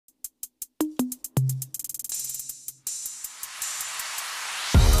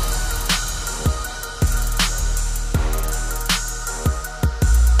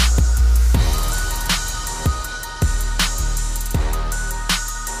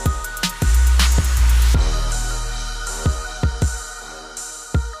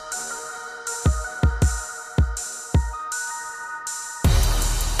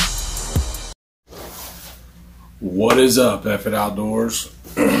is up, F It Outdoors?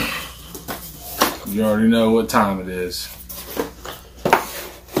 You already know what time it is.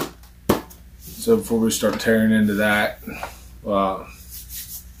 So before we start tearing into that, if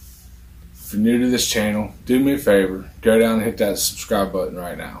you're new to this channel, do me a favor, go down and hit that subscribe button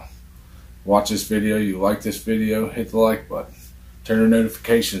right now. Watch this video, you like this video, hit the like button. Turn your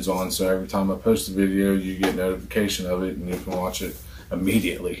notifications on so every time I post a video, you get notification of it and you can watch it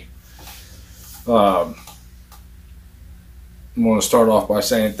immediately. I want to start off by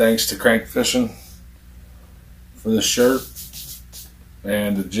saying thanks to Crank Fishing for this shirt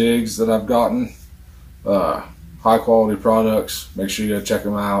and the jigs that I've gotten. High quality products. Make sure you go check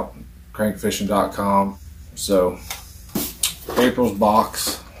them out. Crankfishing.com. So, April's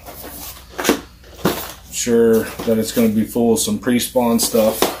box. I'm sure that it's going to be full of some pre-spawn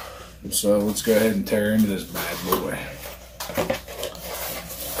stuff. So let's go ahead and tear into this bad boy.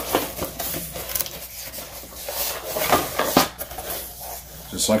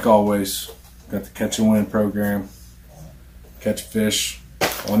 Just like always, got the Catch and Win program. Catch a fish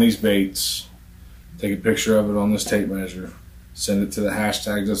on these baits, take a picture of it on this tape measure, send it to the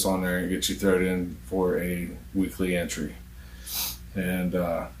hashtag that's on there, and get you thrown in for a weekly entry. And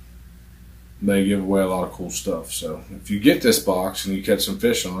they give away a lot of cool stuff. So if you get this box and you catch some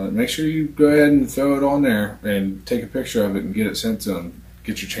fish on it, make sure you go ahead and throw it on there and take a picture of it and get it sent to them.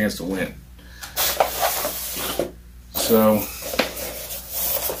 Get your chance to win. So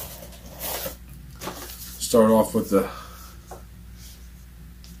start off with the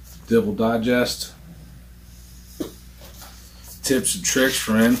Dibble Digest. Tips and tricks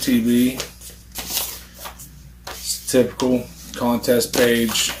from MTB. It's a typical contest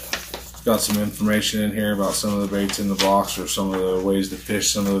page. Got some information in here about some of the baits in the box, or some of the ways to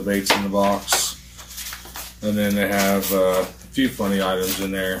fish some of the baits in the box. And then they have a few funny items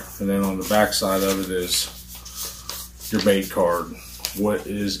in there. And then on the back side of it is your bait card. What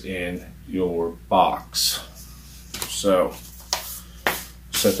is in your box? So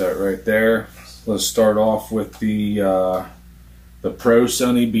set that right there. Let's start off with the Pro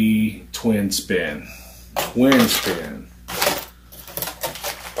Sunny B Twin Spin. Twin Spin.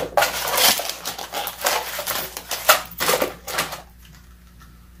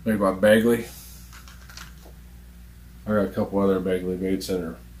 Made by Bagley. I got a couple other Bagley baits that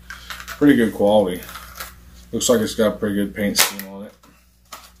are pretty good quality. Looks like it's got a pretty good paint scheme on it.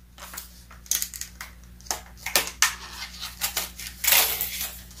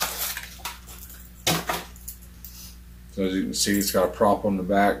 So as you can see, it's got a prop on the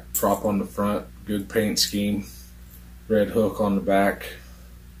back, prop on the front, good paint scheme, red hook on the back.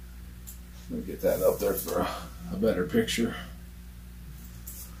 Let me get that up there for a better picture.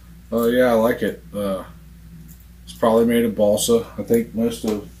 Oh yeah, I like it. It's probably made of balsa. I think most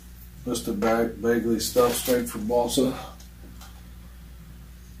of Bagley stuff's made from balsa.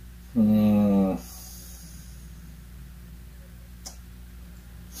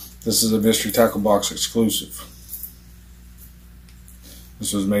 This is a Mystery Tackle Box exclusive.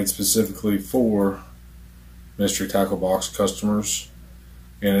 This was made specifically for Mystery Tackle Box customers,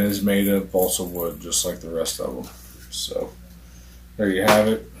 and it is made of balsa wood just like the rest of them. So there you have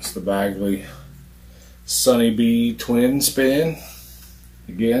it. It's the Bagley Sunny B Twin Spin.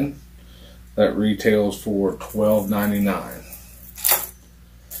 Again, that retails for $12.99.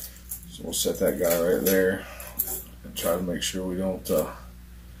 So we'll set that guy right there and try to make sure we don't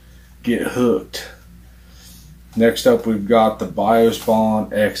get hooked. Next up, we've got the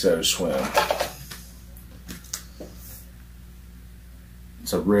Biospawn Exo Swim.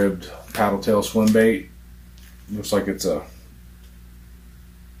 It's a ribbed paddle tail swim bait. Looks like it's a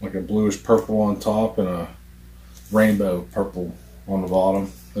bluish purple on top and a rainbow purple on the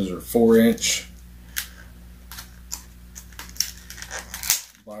bottom. Those are 4-inch.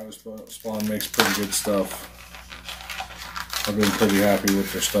 Biospawn makes pretty good stuff. I've been pretty happy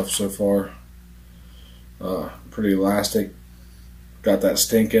with their stuff so far. Pretty elastic. Got that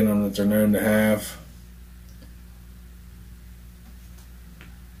stink in them that they're known to have.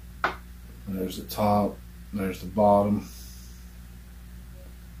 And there's the top. There's the bottom.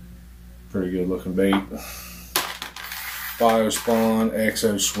 Pretty good looking bait. Biospawn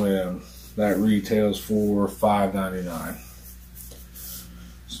Exo Swim. That retails for $5.99.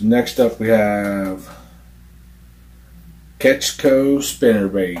 So next up we have Ketchco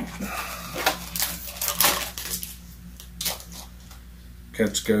Spinnerbait.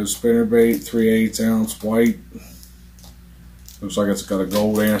 Ketchco Spinnerbait, 3/8 ounce white. Looks like it's got a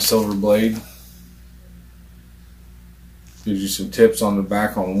gold and a silver blade. Gives you some tips on the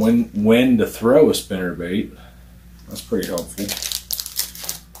back on when to throw a spinnerbait. That's pretty helpful.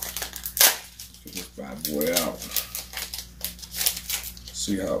 Let's get this bad boy out.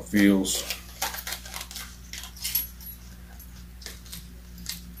 See how it feels.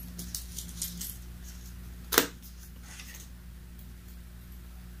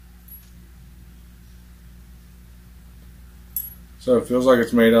 So it feels like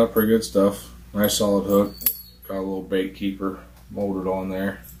it's made up pretty good stuff. Nice solid hook. Got a little bait keeper molded on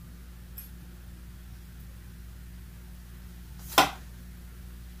there.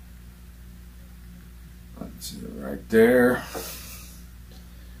 Let's see it right there.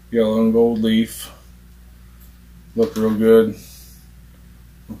 Yellow and gold leaf. Look real good.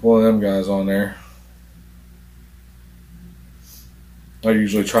 With one of them guys on there. I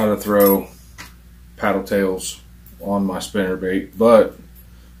usually try to throw paddle tails on my spinnerbait, but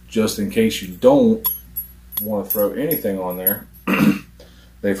just in case you don't want to throw anything on there,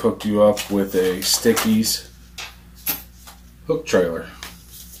 they've hooked you up with a Stickies hook trailer.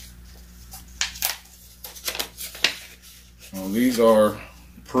 Well, these are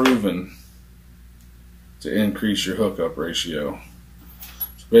proven to increase your hookup ratio.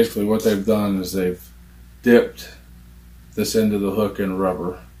 So basically what they've done is they've dipped this end of the hook in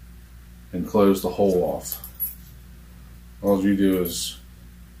rubber and closed the hole off. All you do is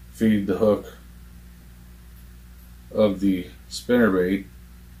feed the hook of the spinnerbait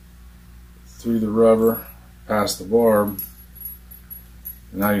through the rubber, past the barb,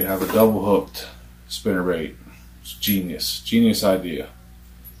 and now you have a double hooked spinnerbait. It's genius idea.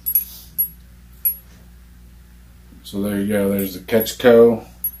 So there you go. There's the Catch Co.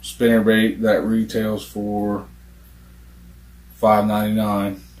 spinnerbait that retails for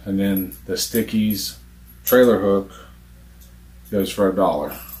 $5.99, and then the Stickies trailer hook goes for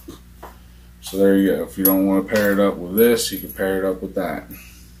 $1. So there you go. If you don't want to pair it up with this, you can pair it up with that.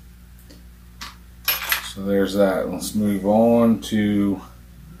 So there's that. Let's move on to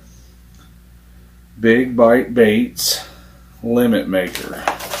Big Bite Baits Limit Maker.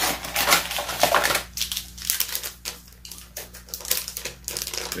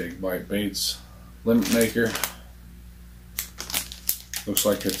 Big Bite Baits Limit Maker. Looks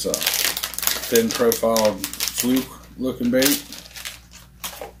like it's a thin profile fluke looking bait.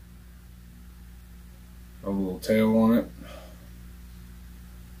 A little tail on it.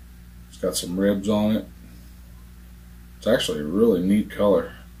 It's got some ribs on it. It's actually a really neat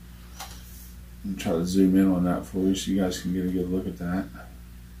color. I'm try to zoom in on that for you so you guys can get a good look at that.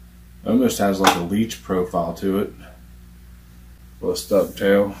 It almost has like a leech profile to it. With a stub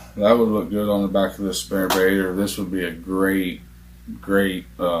tail. That would look good on the back of this spinnerbait, or this would be a great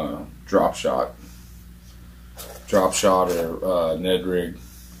drop shot. Drop shot or Ned rig.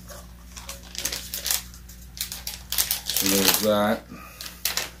 So there's that.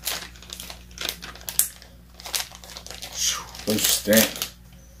 Those stink.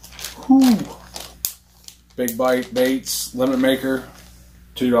 Whew. Big Bite Baits Limit Maker,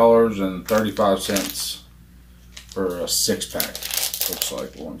 $2.35 for a 6-pack. Looks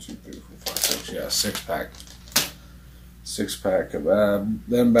like 1, 2, 3, 4, 5, 6. Yeah, 6-pack. 6-pack of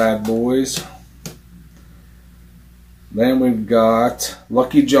them bad boys. Then we've got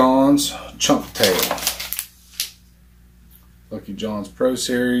Lucky John's Chunk Tail. Lucky John's Pro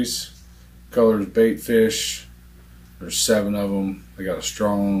Series. Colors bait fish. There's 7 of them. They got a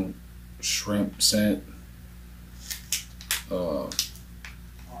strong shrimp scent. It's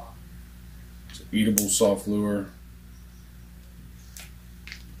an eatable soft lure.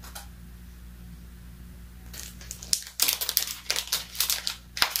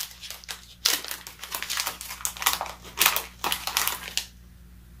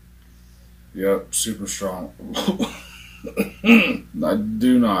 Yep, super strong. I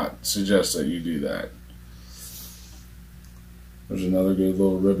do not suggest that you do that. There's another good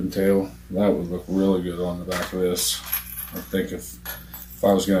little ribbon tail. That would look really good on the back of this. I think if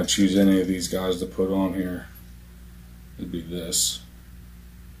I was going to choose any of these guys to put on here, it'd be this.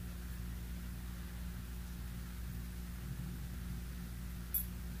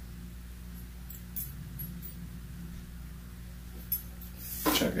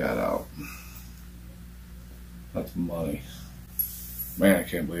 Check that out. That's money. Man, I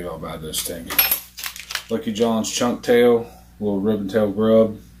can't believe how bad this thing is. Lucky John's Chunk Tail, little ribbon tail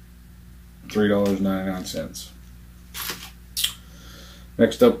grub, $3.99.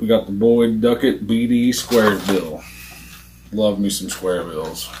 Next up, we got the Boyd Duckett BD Square Bill. Love me some square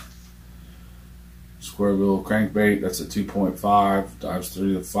bills. Square bill crankbait, that's a 2.5, dives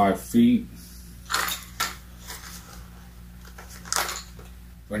 3 to 5 feet.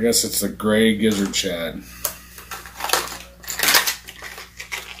 I guess it's the gray gizzard shad.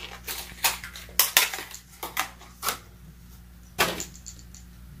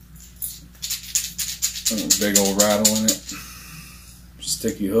 Big old rattle in it.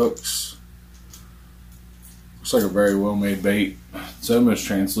 sticky hooks. Looks like a very well made bait. It's almost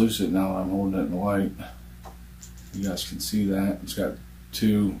translucent now that I'm holding it in the light. You guys can see that. It's got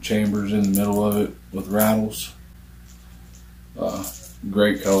 2 chambers in the middle of it with rattles.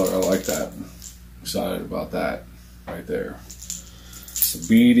 Great color, I like that. Excited about that right there. The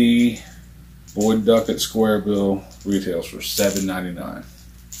BD Boyd Duckett Square Bill retails for $7.99.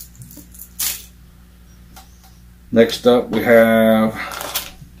 Next up we have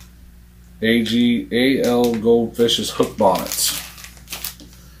AL Goldfish's hook bonnets.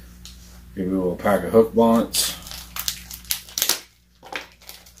 Give you a little pack of hook bonnets.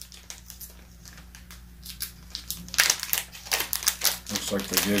 Looks like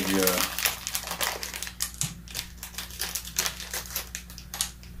they give you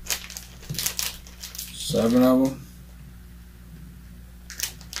 7 of them,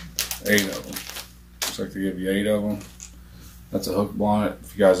 8 of them. Looks like they give you 8 of them. That's a hook bonnet.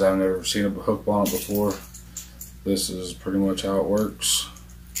 If you guys haven't ever seen a hook bonnet before, this is pretty much how it works.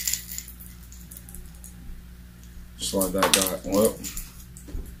 Slide that guy. Well,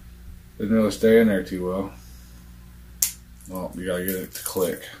 didn't really stay in there too well. Well, you gotta get it to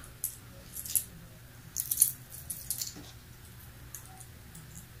click.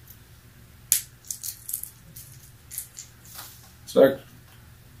 So that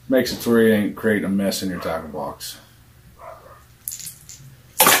makes it to where you ain't creating a mess in your tackle box.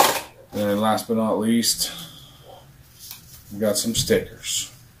 And last but not least, we got some stickers.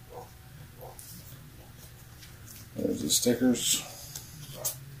 There's the stickers.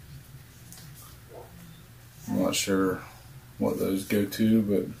 I'm not sure what those go to,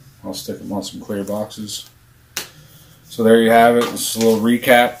 but I'll stick them on some clear boxes. So there you have it. This is a little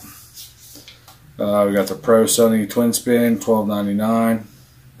recap. We got the Pro Sunny Twin Spin, $12.99.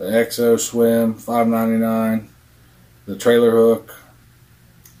 The Exo Swim, $5.99. The Trailer Hook,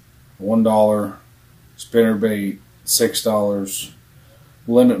 $1. Spinner Bait, $6.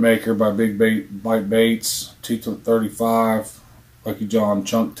 Limit Maker by Big Bite Baits, $2.35. Lucky John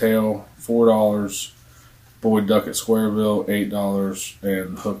Chunk Tail, $4. Boyd Duckett Square Bill, $8.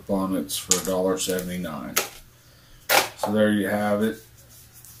 And hook bonnets for $1.79. So there you have it.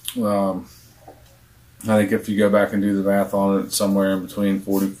 I think if you go back and do the math on it, somewhere in between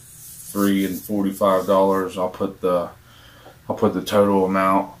 $43 and $45. I'll put the total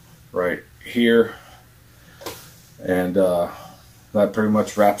amount right here, and that pretty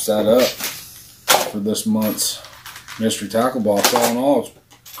much wraps that up for this month's mystery tackle box. All in all, it's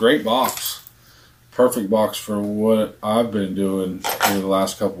a great box, perfect box for what I've been doing over the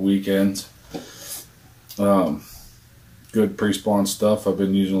last couple weekends. Good pre-spawn stuff. I've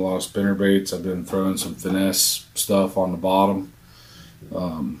been using a lot of spinner baits. I've been throwing some finesse stuff on the bottom.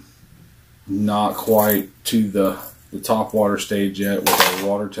 Not quite to the top water stage yet with our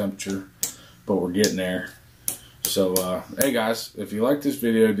water temperature, but we're getting there. So, hey guys, if you like this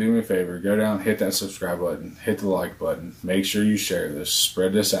video, do me a favor. Go down, hit that subscribe button, hit the like button. Make sure you share this.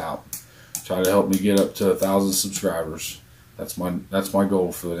 Spread this out. Try to help me get up to 1,000 subscribers. That's my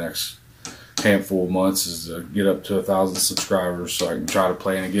goal for the next handful of months, is to get up to 1,000 subscribers so I can try to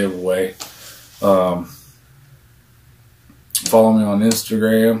play in a giveaway. Follow me on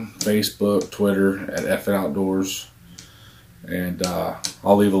Instagram, Facebook, Twitter at FN Outdoors, and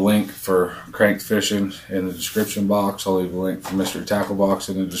I'll leave a link for Cranked Fishing in the description box. I'll leave a link for Mystery Tackle Box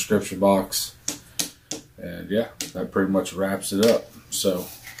in the description box, and yeah, that pretty much wraps it up. So,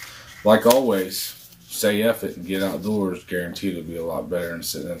 like always, say F it and get outdoors. Guaranteed it'll be a lot better than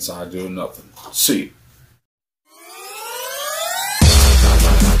sitting inside doing nothing. See you.